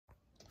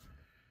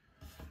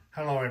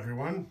Hello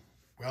everyone,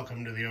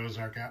 welcome to the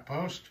Ozark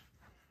Outpost,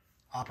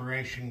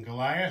 Operation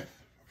Goliath,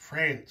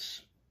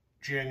 France,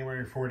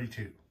 January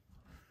 42.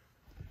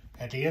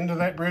 At the end of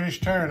that British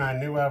turn, I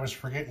knew I was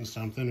forgetting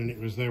something, and it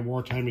was their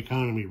wartime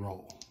economy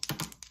roll.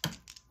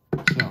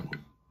 So,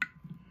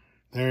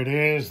 there it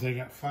is. They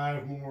got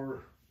 5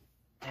 more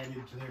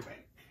added to their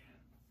bank.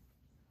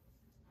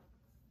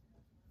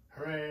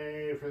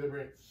 Hooray for the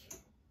Brits.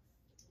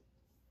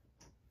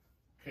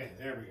 Okay,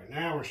 there we go.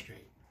 Now we're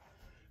straight.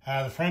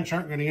 The French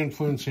aren't going to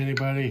influence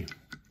anybody.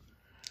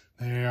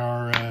 They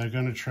are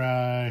going to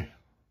try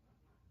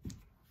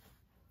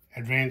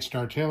advanced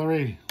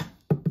artillery.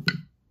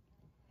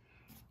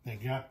 They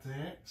got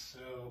that,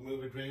 so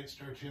move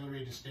advanced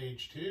artillery to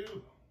stage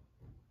 2.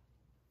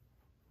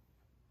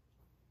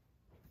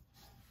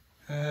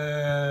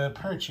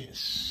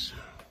 Purchase.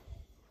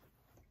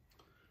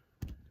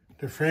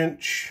 The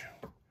French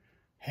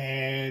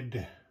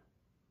had,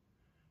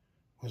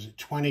 was it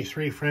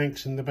 23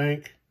 francs in the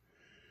bank?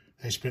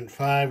 They spent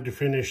 5 to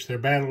finish their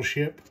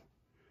battleship,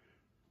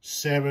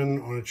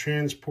 7 on a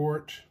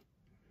transport,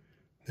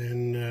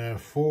 then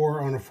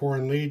 4 on a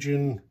foreign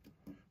legion,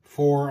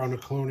 4 on a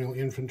colonial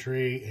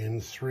infantry,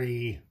 and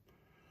 3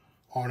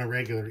 on a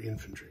regular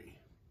infantry.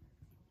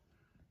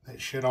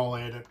 That should all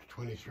add up to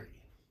 23.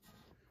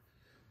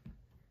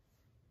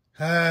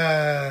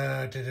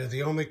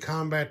 The only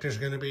combat there's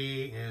going to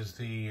be is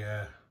the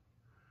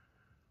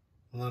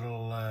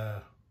little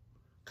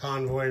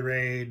convoy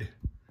raid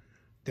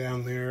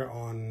down there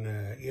on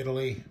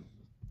Italy.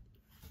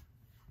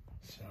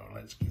 So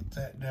let's get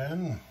that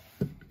done.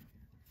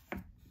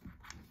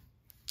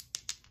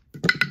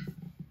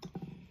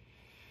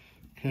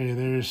 Okay,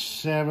 there's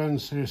 7,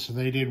 so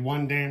they did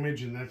 1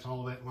 damage, and that's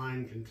all that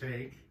line can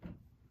take.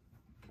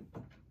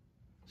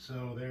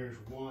 So there's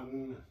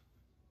 1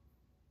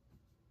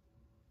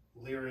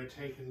 lira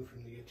taken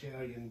from the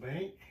Italian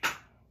bank.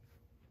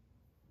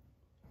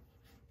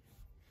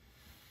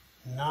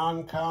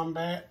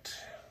 Non-combat.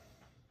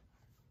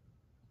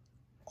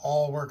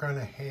 All we're going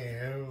to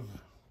have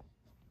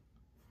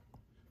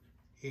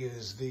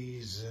is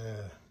these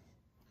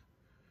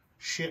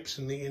ships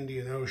in the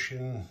Indian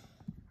Ocean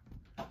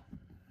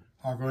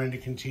are going to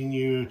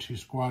continue to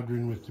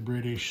squadron with the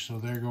British, so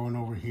they're going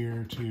over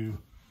here to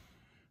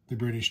the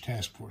British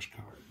Task Force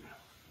card.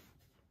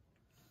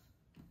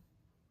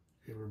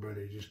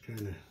 Everybody just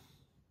kind of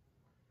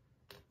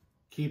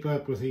keep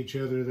up with each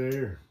other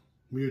there,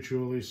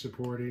 mutually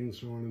supporting,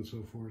 so on and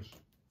so forth.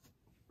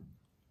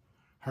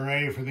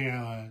 Hooray for the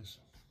Allies.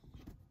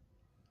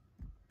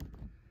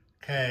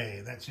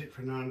 Okay, that's it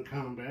for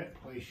non-combat.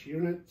 Place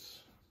units.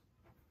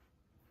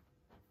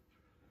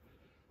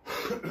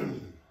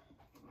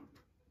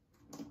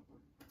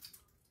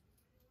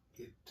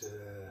 Get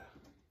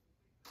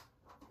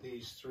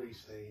these 3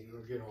 things.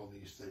 I'll get all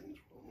these things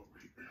while I'm over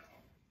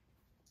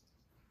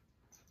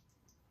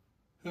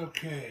here.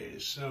 Okay,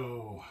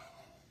 so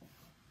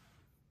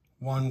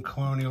 1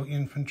 colonial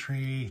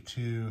infantry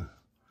to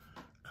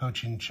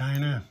Cochin,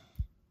 China.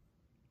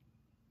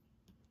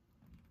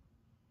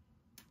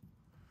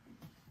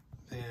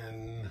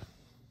 Then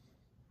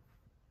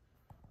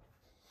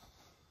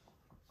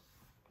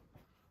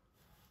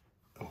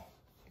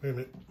wait a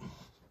minute.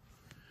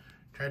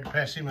 Tried to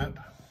pass him up.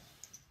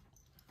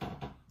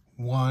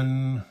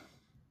 1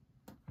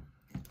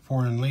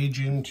 foreign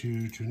legion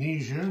to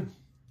Tunisia.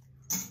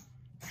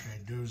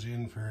 Trade those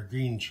in for a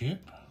green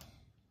chip.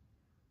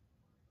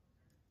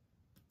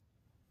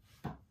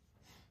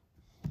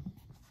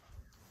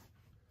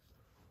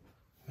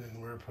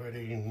 Then we're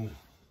putting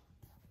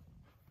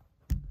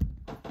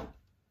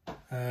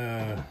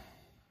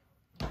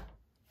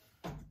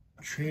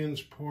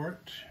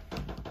transport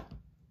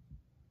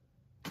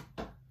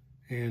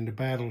and a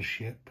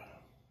battleship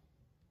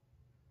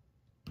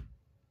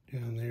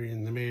down there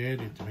in the mid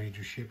at the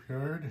major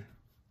shipyard.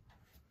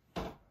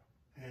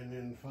 And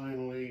then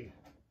finally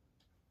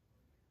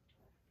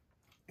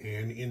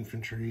an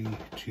infantry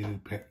to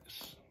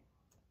Paris.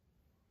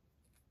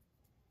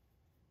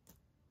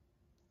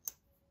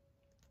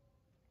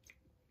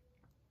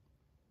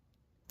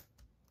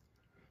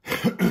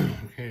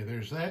 Okay,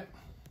 there's that.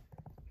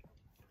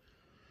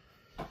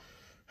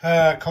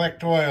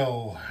 Collect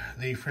oil.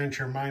 The French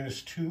are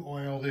 -2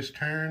 oil this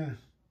turn.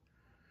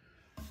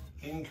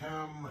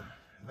 Income,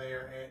 they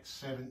are at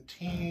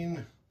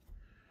 17.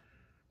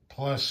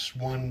 Plus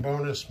 1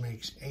 bonus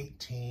makes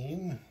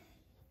 18.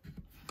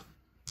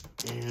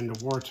 And a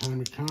wartime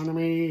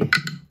economy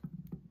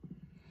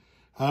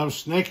of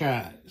snake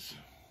eyes.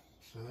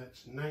 So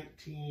that's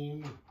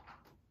 19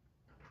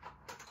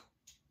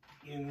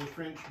 in the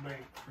French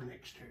bank for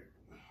next turn.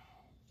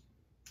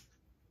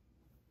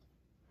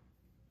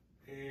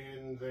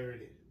 And there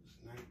it is,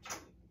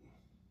 19.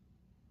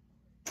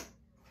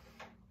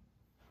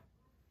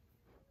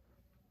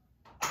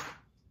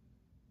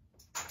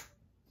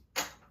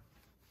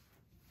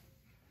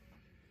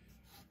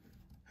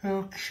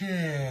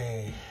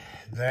 Okay,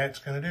 that's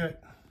going to do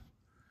it.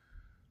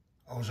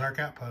 Ozark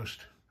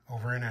Outpost,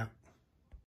 over and out.